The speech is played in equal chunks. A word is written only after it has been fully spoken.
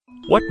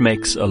What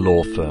makes a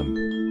law firm?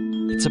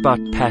 It's about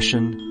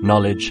passion,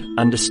 knowledge,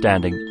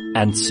 understanding,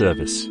 and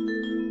service.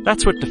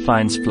 That's what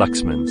defines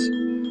Fluxmans.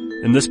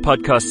 In this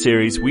podcast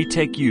series, we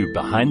take you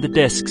behind the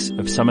desks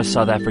of some of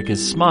South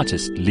Africa's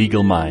smartest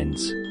legal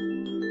minds.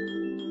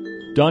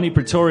 Dani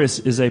Pretorius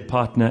is a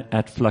partner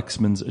at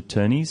Fluxmans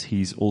Attorneys.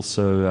 He's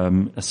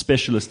also a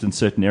specialist in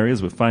certain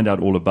areas. We'll find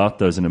out all about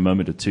those in a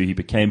moment or two. He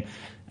became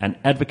an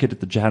advocate at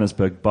the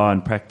Johannesburg Bar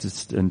and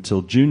practiced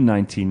until June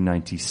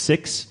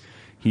 1996.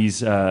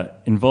 He's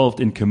involved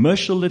in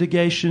commercial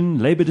litigation,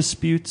 labor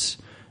disputes,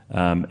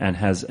 and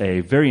has a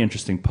very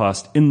interesting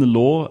past in the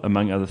law,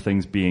 among other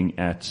things being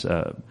at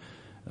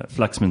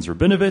Fluxmans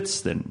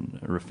Rabinowitz, then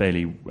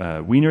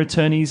Raffaele Wiener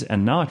Attorneys,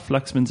 and now at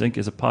Fluxmans Inc.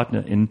 as a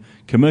partner in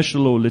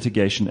commercial law,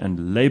 litigation,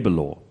 and labor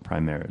law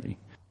primarily.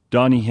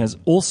 Dani has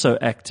also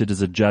acted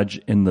as a judge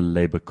in the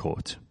labor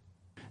court.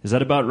 Is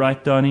that about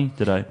right, Dani?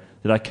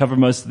 Did I cover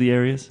most of the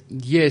areas?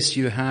 Yes,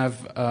 you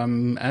have.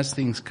 As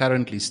things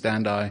currently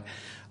stand,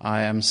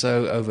 I am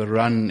so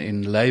overrun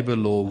in labor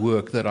law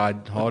work that I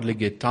hardly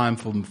get time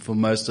for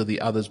most of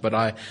the others, but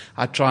I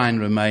try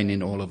and remain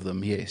in all of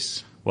them,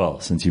 yes.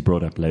 Well, since you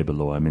brought up labor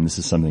law, I mean, this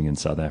is something in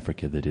South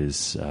Africa that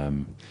is,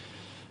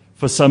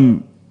 for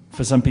some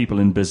people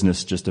in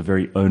business, just a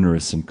very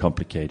onerous and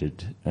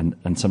complicated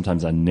and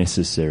sometimes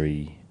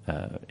unnecessary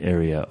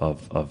area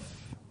of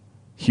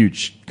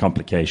huge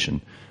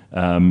complication.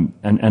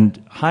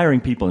 And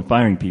hiring people and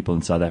firing people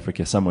in South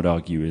Africa, some would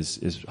argue,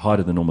 is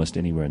harder than almost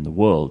anywhere in the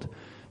world.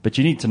 But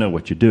you need to know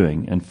what you're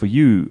doing. And for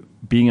you,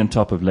 being on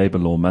top of labor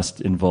law must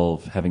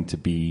involve having to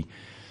be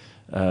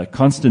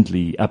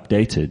constantly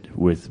updated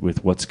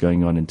with what's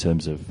going on in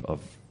terms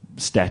of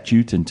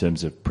statute, in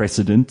terms of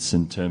precedents,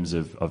 in terms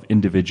of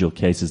individual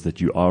cases that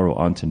you are or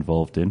aren't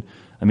involved in.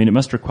 I mean, it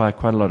must require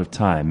quite a lot of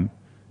time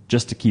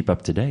just to keep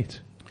up to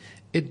date.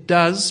 It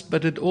does,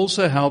 but it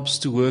also helps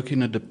to work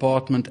in a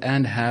department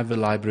and have a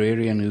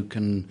librarian who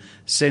can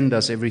send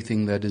us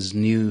everything that is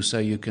new, so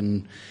you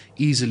can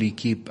easily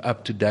keep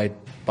up to date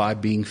by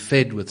being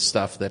fed with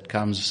stuff that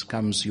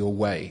comes your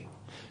way.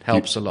 It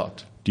helps a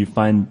lot. Do you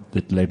find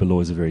that labor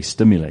law is a very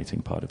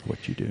stimulating part of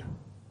what you do?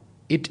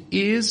 It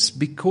is,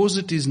 because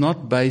it is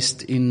not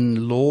based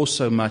in law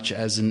so much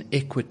as in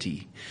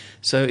equity.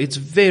 So it's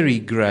very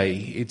grey.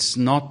 It's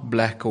not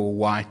black or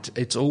white.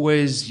 It's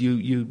always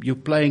you're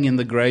playing in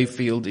the grey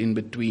field in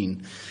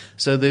between.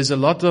 So there's a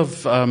lot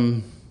of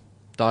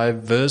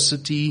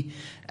diversity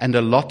and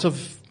a lot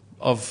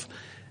of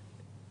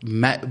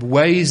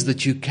ways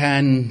that you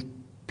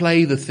can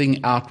play the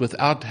thing out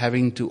without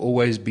having to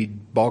always be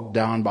bogged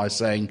down by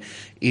saying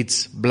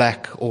it's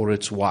black or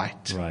it's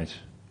white. Right.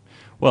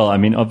 Well, I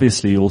mean,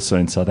 obviously also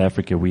in South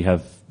Africa we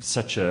have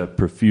such a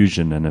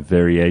profusion and a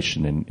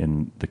variation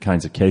in the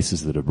kinds of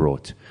cases that are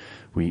brought.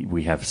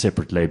 We have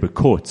separate labor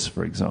courts,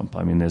 for example.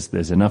 I mean,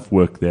 there's enough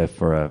work there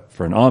for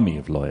an army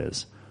of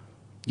lawyers.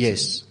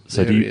 Yes.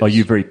 So are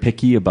you very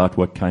picky about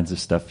what kinds of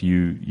stuff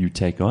you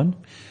take on?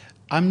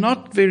 I'm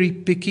not very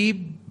picky,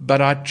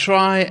 but I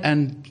try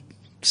and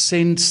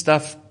send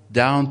stuff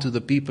down to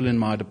the people in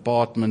my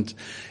department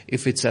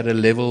if it's at a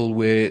level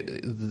where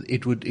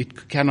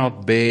it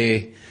cannot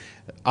bear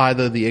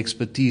either the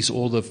expertise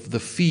or the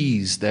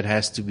fees that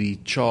has to be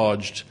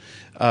charged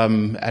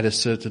at a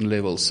certain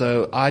level.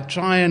 So I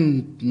try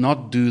and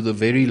not do the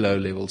very low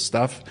level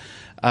stuff,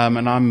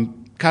 and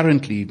I'm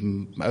currently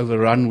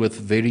overrun with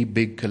very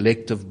big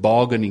collective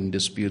bargaining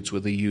disputes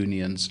with the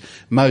unions.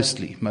 Most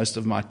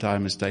of my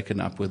time is taken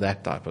up with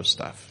that type of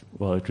stuff.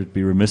 Well, it would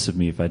be remiss of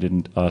me if I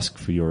didn't ask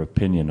for your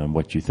opinion on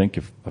what you think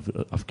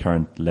of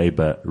current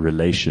labor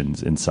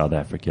relations in South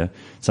Africa.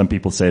 Some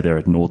people say they're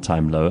at an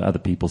all-time low. Other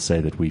people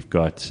say that we've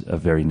got a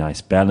very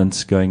nice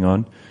balance going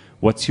on.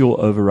 What's your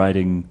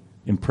overriding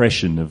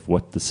impression of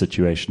what the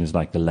situation is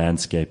like, the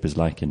landscape is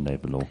like in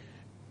labor law?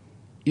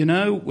 You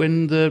know,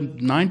 when the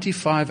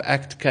 95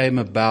 Act came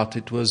about,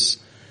 it was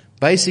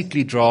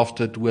basically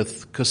drafted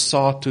with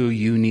COSATU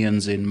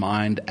unions in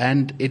mind,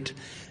 and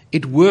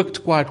it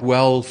worked quite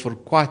well for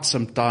quite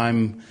some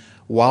time,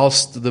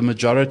 whilst the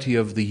majority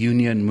of the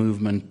union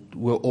movement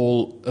were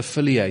all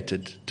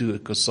affiliated to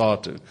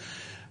COSATU.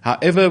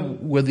 However,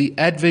 with the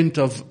advent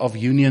of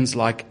unions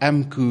like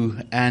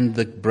AMCU and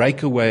the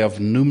breakaway of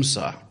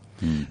NUMSA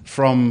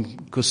from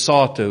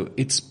COSATU,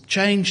 it's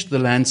changed the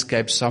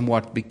landscape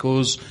somewhat,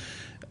 because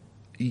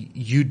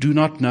you do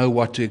not know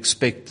what to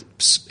expect,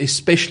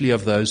 especially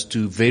of those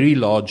two very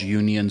large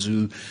unions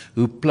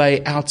who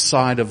play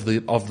outside of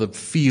the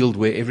field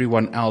where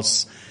everyone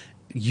else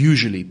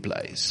usually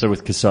plays. So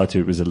with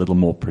COSATU, it was a little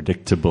more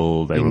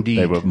predictable. Indeed.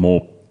 They were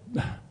more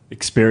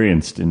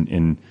experienced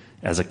in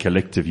as a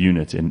collective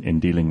unit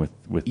in dealing with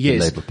the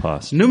labor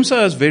past.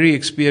 NUMSA is very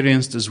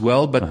experienced as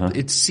well, but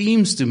it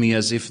seems to me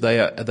as if they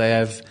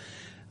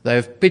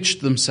have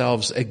pitched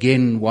themselves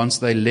again once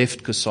they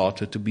left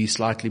COSATU to be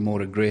slightly more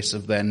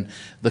aggressive than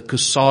the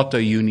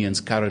COSATU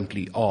unions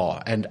currently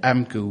are. And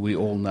AMCU, we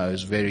all know,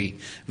 is very,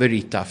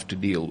 very tough to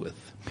deal with.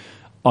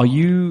 Are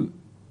you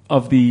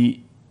of the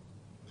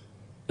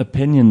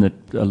opinion that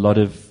a lot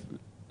of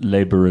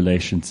labor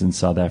relations in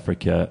South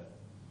Africa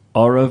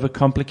are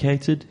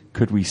overcomplicated?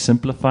 Could we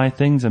simplify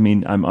things? I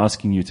mean, I'm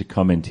asking you to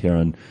comment here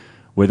on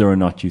whether or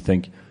not you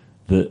think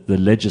the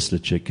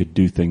legislature could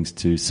do things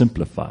to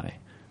simplify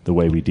the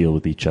way we deal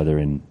with each other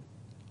in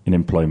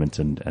employment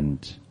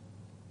and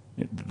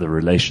the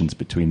relations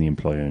between the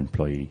employer and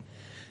employee.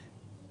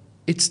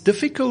 It's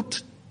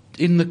difficult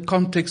in the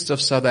context of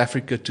South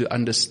Africa to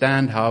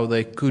understand how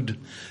they could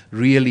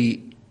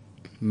really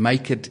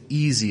make it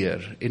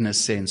easier in a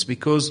sense,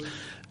 because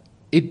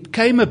it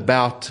came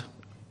about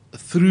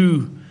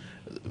through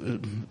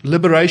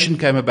liberation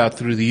came about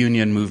through the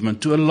union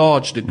movement to a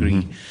large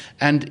degree. Mm-hmm.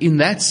 And in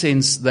that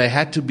sense, they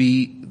had to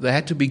be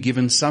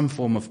given some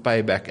form of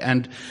payback.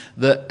 And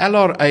the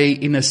LRA,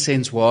 in a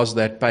sense, was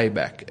that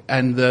payback.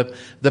 And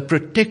the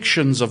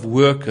protections of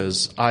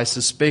workers, I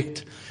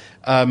suspect,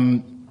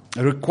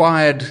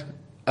 required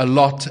a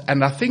lot.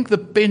 And I think the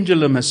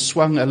pendulum has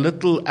swung a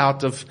little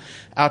out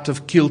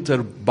of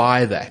kilter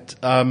by that.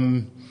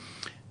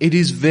 It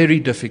is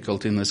very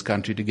difficult in this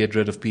country to get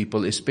rid of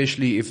people,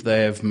 especially if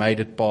they have made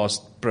it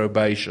past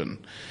probation.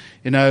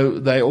 You know,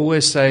 they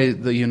always say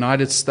the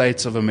United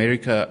States of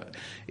America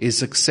is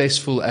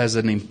successful as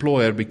an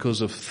employer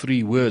because of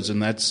 3 words,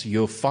 and that's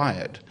you're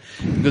fired.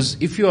 Because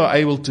if you are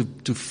able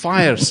to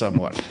fire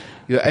someone,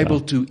 you're able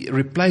to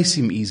replace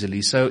him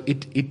easily. So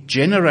it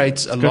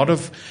generates a lot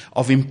of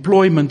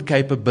employment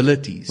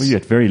capabilities. Well, you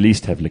at very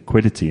least have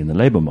liquidity in the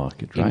labor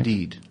market, right?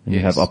 Indeed. And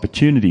you have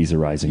opportunities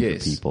arising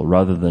Yes. for people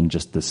rather than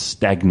just the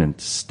stagnant,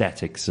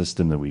 static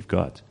system that we've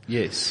got.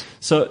 Yes.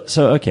 So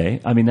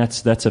okay. I mean,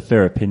 that's a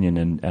fair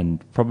opinion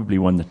and probably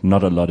one that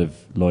not a lot of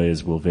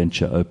lawyers will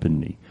venture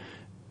openly.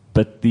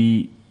 But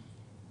the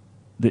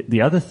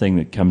other thing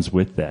that comes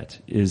with that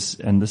is,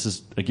 and this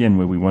is, again,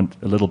 where we want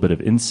a little bit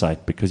of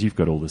insight because you've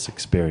got all this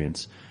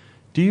experience.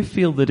 Do you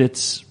feel that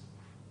it's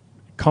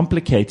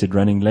complicated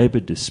running labor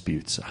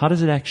disputes? How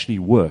does it actually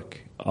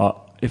work?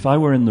 If I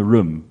were in the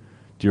room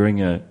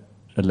during a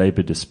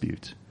labor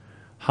dispute,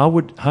 how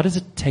does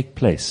it take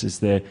place?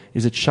 Is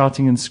it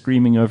shouting and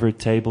screaming over a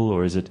table,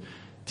 or is it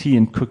tea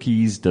and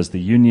cookies? Does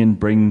the union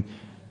bring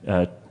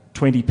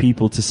 20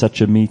 people to such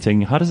a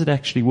meeting? How does it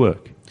actually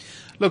work?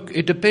 Look,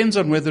 it depends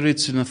on whether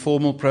it's in a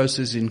formal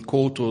process in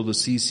court or the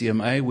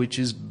CCMA, which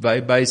is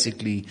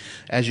basically,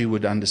 as you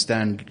would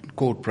understand,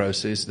 court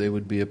process. There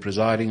would be a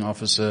presiding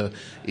officer.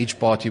 Each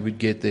party would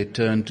get their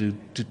turn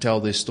to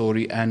tell their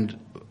story and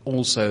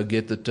also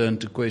get the turn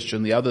to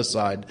question the other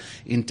side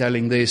in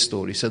telling their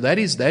story. So that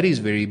is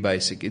very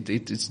basic.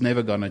 It's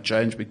never going to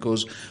change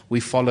because we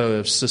follow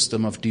a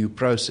system of due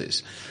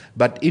process.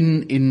 But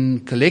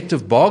in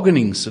collective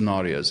bargaining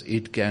scenarios,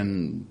 it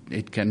can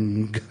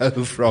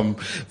go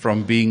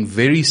from being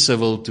very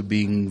civil to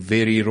being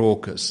very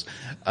raucous.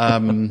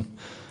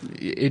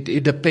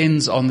 It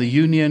depends on the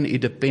union.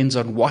 It depends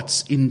on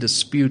what's in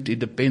dispute. It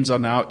depends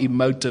on how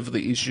emotive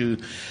the issue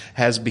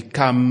has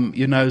become.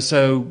 You know,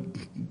 so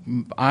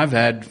I've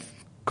had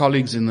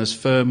colleagues in this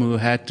firm who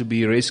had to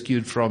be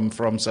rescued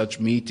from such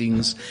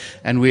meetings,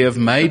 and we have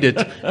made it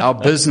our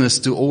business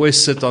to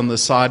always sit on the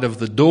side of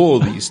the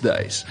door these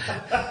days.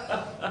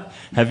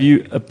 Have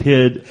you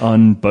appeared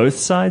on both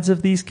sides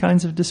of these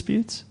kinds of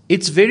disputes?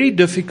 It's very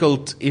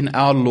difficult in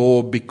our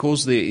law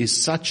because there is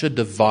such a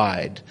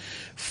divide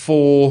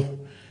for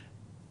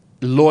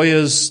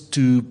lawyers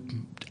to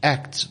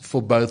act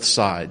for both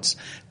sides.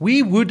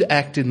 We would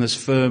act in this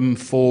firm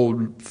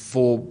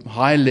for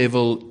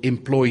high-level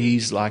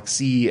employees like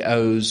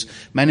CEOs,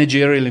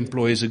 managerial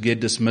employees who get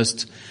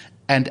dismissed,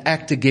 and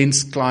act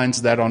against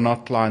clients that are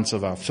not clients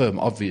of our firm.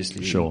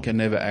 Obviously, sure. We can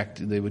never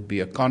act. There would be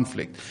a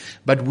conflict.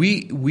 But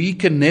we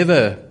can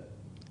never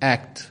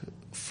act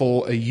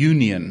for a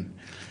union,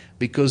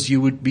 because you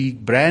would be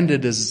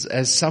branded as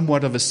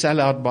somewhat of a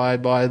sellout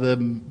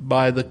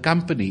by the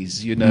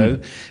companies, you know,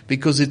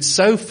 because it's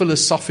so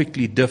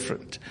philosophically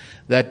different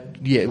that,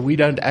 we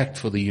don't act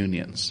for the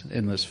unions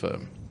in this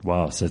firm.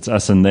 Wow, so it's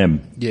us and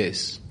them.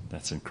 Yes.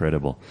 That's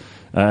incredible.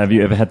 Have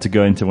you ever had to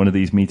go into one of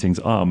these meetings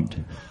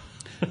armed?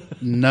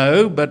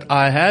 No, but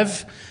I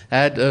have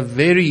had a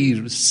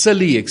very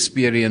silly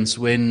experience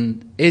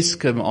when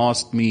Eskom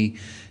asked me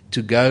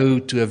to go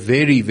to a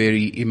very,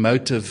 very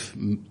emotive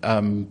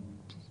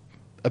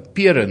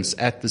appearance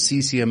at the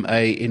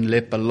CCMA in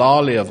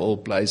Lephalale, of all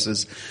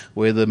places,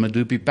 where the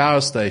Medupi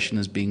power station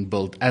is being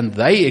built. And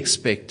they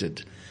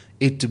expected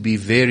it to be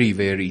very,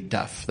 very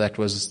tough. That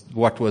was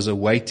what was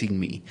awaiting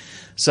me.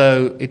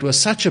 So it was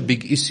such a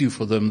big issue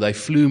for them. They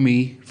flew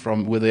me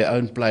with their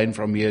own plane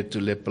from here to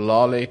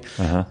Lephalale,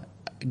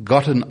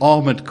 got an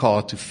armored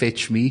car to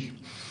fetch me.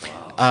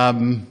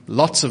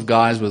 Lots of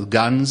guys with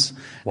guns.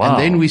 Wow. And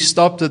then we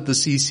stopped at the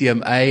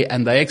CCMA,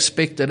 and they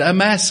expected a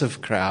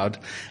massive crowd,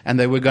 and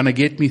they were going to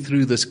get me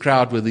through this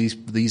crowd with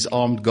these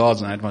armed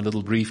guards. And I had my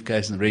little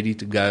briefcase and ready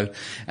to go,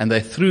 and they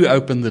threw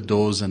open the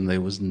doors, and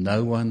there was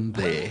no one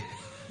there.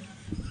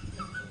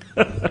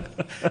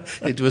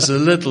 It was a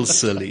little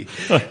silly.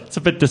 It's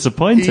a bit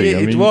disappointing. Yeah,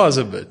 it was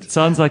a bit. It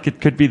sounds like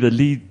it could be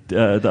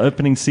the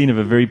opening scene of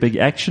a very big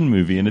action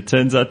movie, and it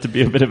turns out to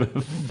be a bit of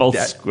a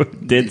false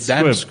dead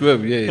squib.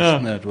 Squib, yes. Yeah.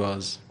 No, it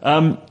was.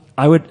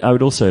 I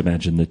would also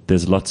imagine that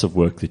there's lots of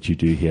work that you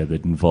do here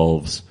that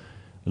involves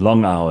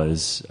long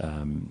hours,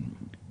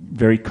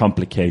 very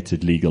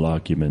complicated legal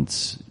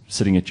arguments,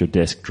 sitting at your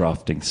desk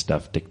drafting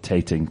stuff,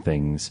 dictating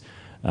things.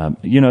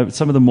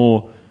 Some of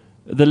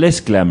the less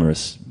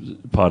glamorous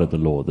part of the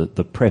law,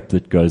 the prep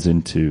that goes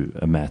into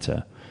a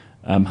matter.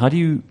 How do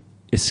you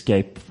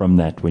escape from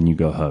that when you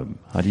go home?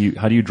 How do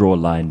you draw a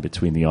line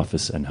between the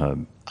office and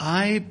home?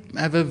 I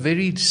have a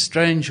very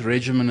strange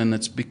regimen, and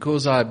it's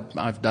because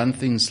I've done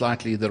things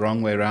slightly the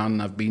wrong way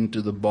around. I've been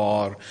to the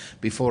bar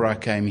before I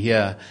came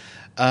here.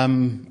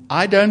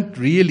 I don't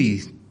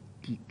really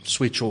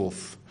switch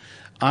off.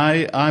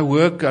 I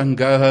work and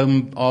go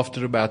home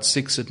after about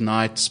 6 at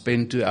night,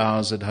 spend 2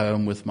 hours at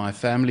home with my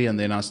family, and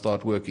then I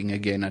start working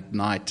again at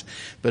night.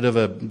 Bit of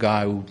a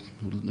guy who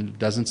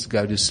doesn't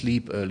go to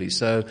sleep early.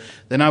 So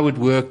then I would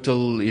work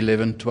till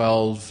 11,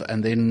 12,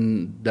 and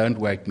then don't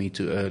wake me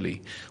too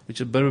early,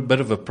 which is a bit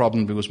of a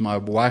problem because my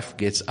wife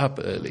gets up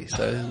early.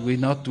 So we're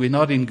not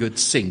in good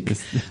sync.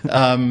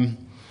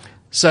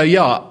 So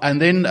yeah,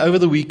 and then over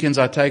the weekends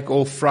I take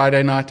off.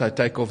 Friday night I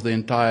take off the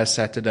entire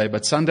Saturday,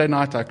 but Sunday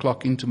night I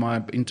clock into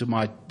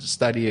my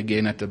study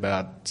again at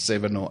about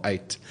 7 or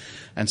 8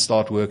 and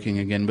start working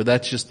again. But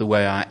that's just the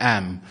way I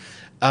am.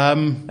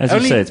 As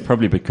you say, it's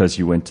probably because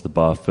you went to the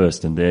bar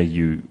first, and there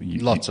you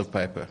lots of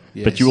paper.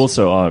 Yes. But you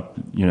also are,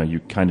 you're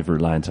kind of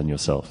reliant on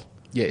yourself.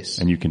 Yes.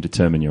 And you can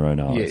determine your own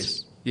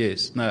hours.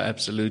 Yes. No,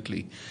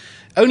 absolutely.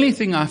 Only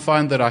thing I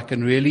find that I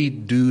can really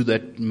do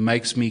that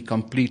makes me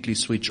completely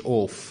switch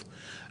off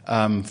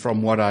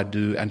from what I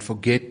do and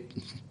forget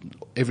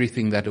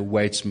everything that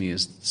awaits me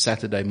is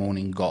Saturday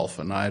morning golf,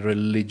 and I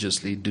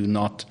religiously do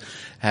not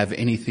have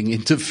anything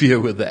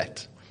interfere with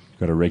that.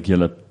 Got a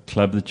regular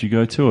club that you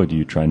go to, or do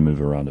you try and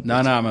move around a bit? No,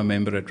 I'm a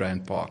member at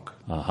Rand Park.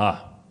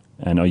 Aha.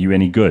 And are you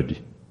any good?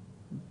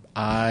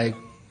 I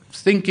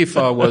think if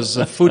I was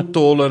a foot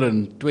taller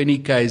and 20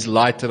 k's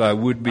lighter, I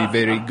would be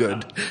very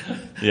good.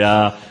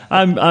 Yeah,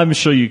 I'm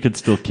sure you could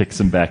still kick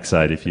some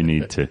backside if you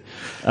need to.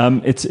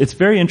 It's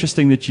very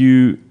interesting that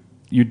you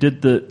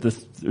did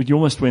you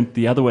almost went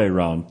the other way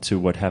around to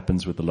what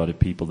happens with a lot of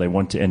people. They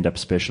want to end up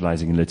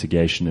specializing in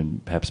litigation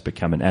and perhaps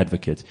become an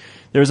advocate.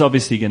 There is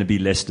obviously going to be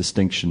less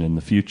distinction in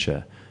the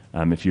future.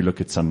 If you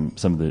look at some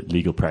of the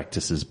legal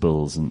practices,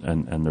 bills,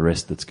 and the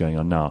rest that's going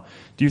on now.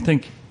 Do you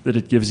think that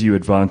it gives you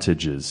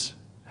advantages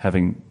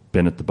having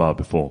been at the bar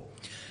before?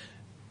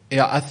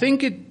 Yeah, I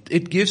think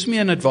it gives me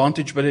an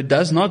advantage, but it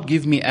does not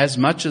give me as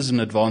much as an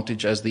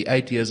advantage as the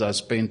 8 years I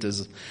spent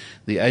as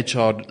the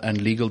HR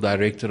and legal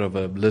director of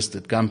a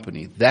listed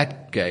company.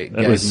 That gave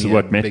me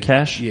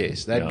Metcash?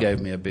 Yes, that gave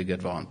me a big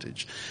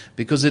advantage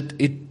because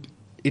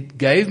it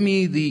gave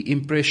me the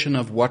impression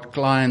of what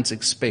clients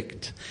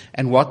expect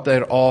and what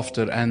they're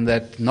after, and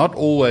that not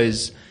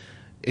always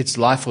it's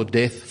life or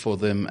death for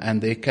them, and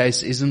their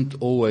case isn't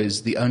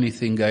always the only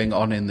thing going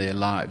on in their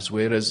lives.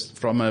 Whereas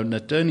from an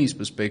attorney's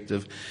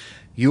perspective,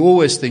 you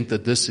always think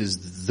that this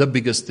is the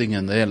biggest thing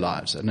in their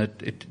lives, and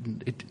it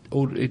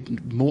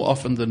more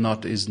often than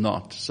not is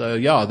not. So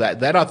yeah,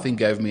 that I think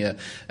gave me a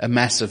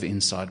massive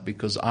insight,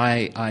 because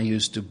I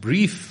used to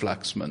brief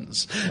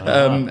Fluxmans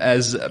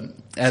as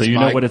so you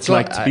know what it's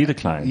like to be the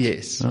client.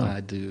 Yes,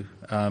 I do.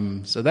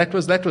 So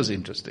that was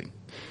interesting.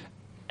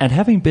 And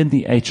having been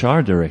the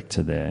HR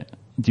director there,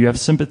 do you have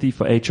sympathy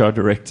for HR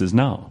directors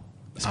now,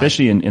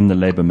 especially in the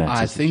labor matters?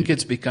 I think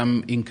it's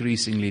become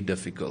increasingly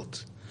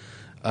difficult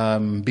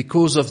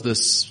because of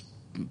this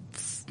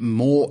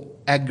more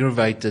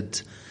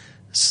aggravated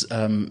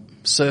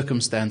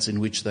circumstance in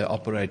which they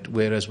operate.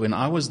 Whereas when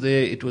I was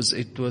there, it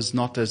was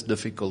not as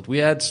difficult. We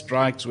had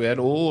strikes, we had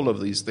all of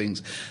these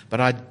things,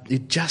 but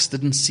it just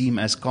didn't seem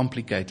as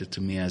complicated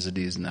to me as it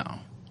is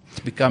now.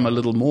 It's become a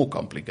little more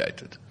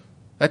complicated.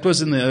 That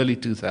was in the early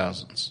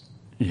 2000s.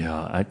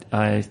 Yeah,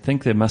 I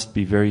think there must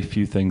be very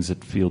few things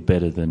that feel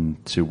better than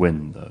to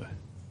win, though.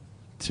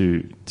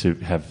 To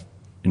have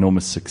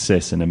enormous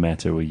success in a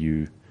matter where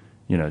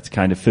it's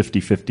kind of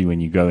 50-50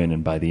 when you go in,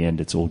 and by the end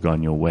it's all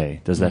gone your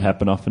way. Does that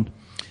happen often?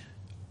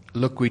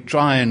 Look, we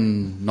try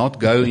and not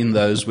go in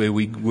those where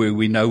we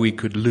know we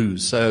could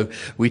lose. So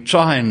we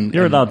try and...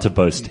 You're allowed to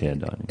boast here,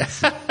 Donnie.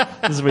 This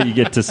is where you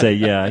get to say,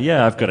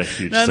 yeah, I've got a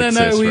huge success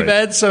No, we've rate.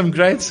 had some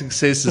great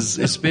successes,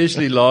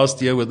 especially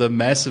last year with a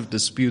massive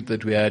dispute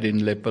that we had in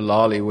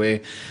Lephalale, where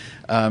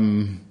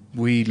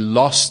we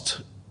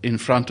lost in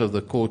front of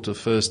the court of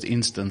first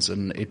instance,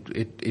 and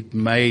it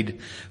made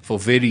for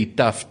very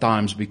tough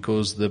times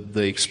because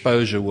the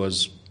exposure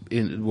was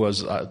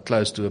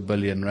close to R1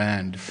 billion.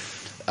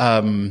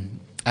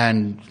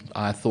 And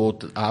I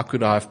thought, how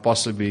could I have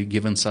possibly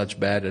given such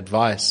bad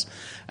advice?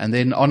 And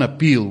then on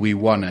appeal, we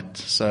won it.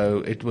 So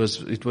it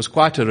was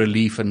quite a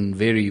relief and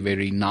very,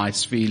 very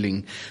nice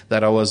feeling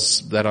that I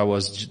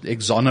was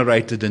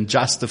exonerated and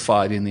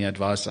justified in the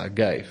advice I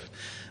gave.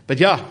 But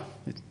yeah,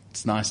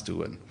 it's nice to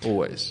win,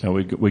 always. Now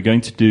we're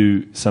going to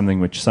do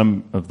something which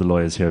some of the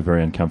lawyers here are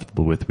very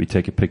uncomfortable with. We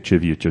take a picture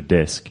of you at your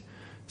desk,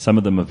 Some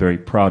of them are very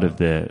proud of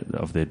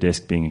their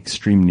desk being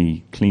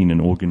extremely clean and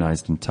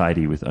organized and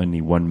tidy with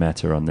only one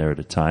matter on there at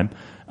a time.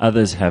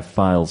 Others have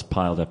files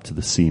piled up to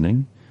the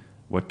ceiling.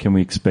 What can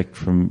we expect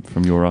from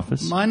your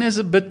office? Mine is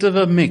a bit of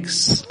a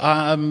mix.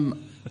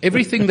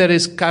 Everything that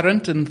is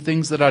current and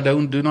things that I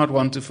do not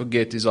want to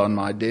forget is on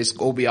my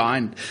desk or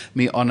behind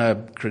me on a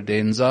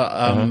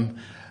credenza.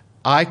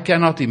 I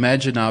cannot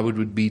imagine how it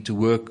would be to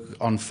work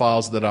on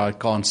files that I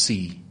can't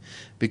see,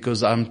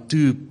 because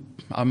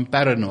I'm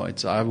paranoid.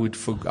 So I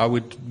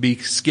would be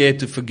scared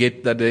to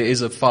forget that there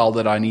is a file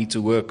that I need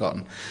to work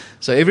on.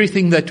 So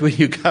everything that when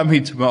you come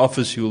into my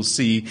office you'll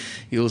see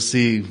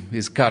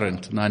is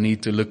current, and I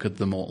need to look at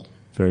them all.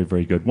 Very,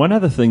 very good. One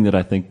other thing that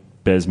I think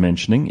bears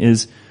mentioning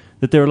is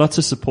that there are lots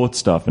of support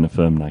staff in a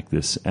firm like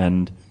this,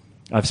 and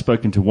I've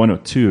spoken to one or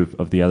two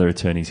of the other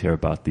attorneys here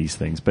about these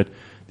things, but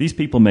these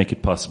people make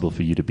it possible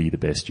for you to be the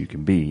best you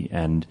can be,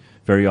 and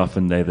very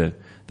often they're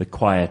the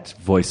quiet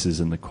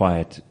voices and the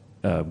quiet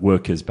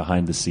workers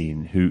behind the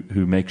scene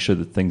who make sure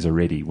that things are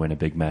ready when a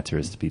big matter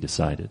is to be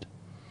decided.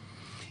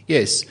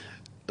 Yes.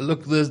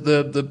 Look,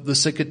 the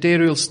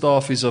secretarial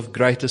staff is of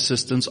great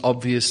assistance,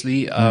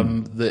 obviously.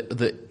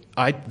 The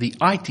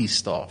IT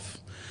staff,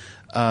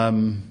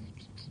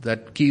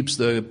 that keeps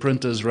the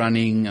printers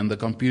running and the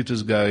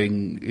computers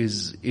going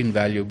is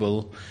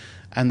invaluable.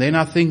 And then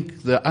I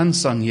think the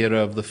unsung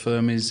hero of the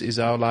firm is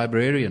our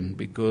librarian,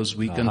 because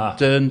we can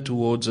turn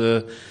towards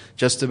her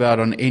just about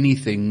on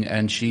anything,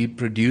 and she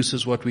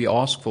produces what we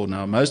ask for.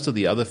 Now, most of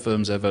the other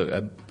firms have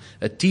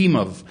a team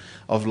of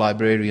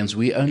librarians.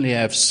 We only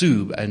have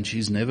Sue, and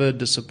she's never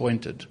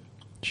disappointed.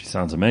 She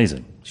sounds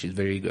amazing. She's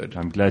very good.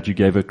 I'm glad you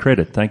gave her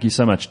credit. Thank you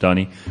so much,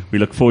 Donnie. We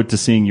look forward to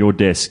seeing your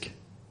desk.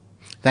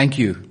 Thank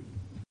you.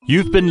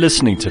 You've been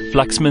listening to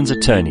Fluxman's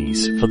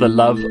Attorneys for the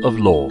Love of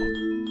Law.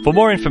 For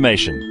more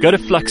information, go to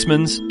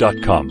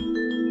fluxmans.com.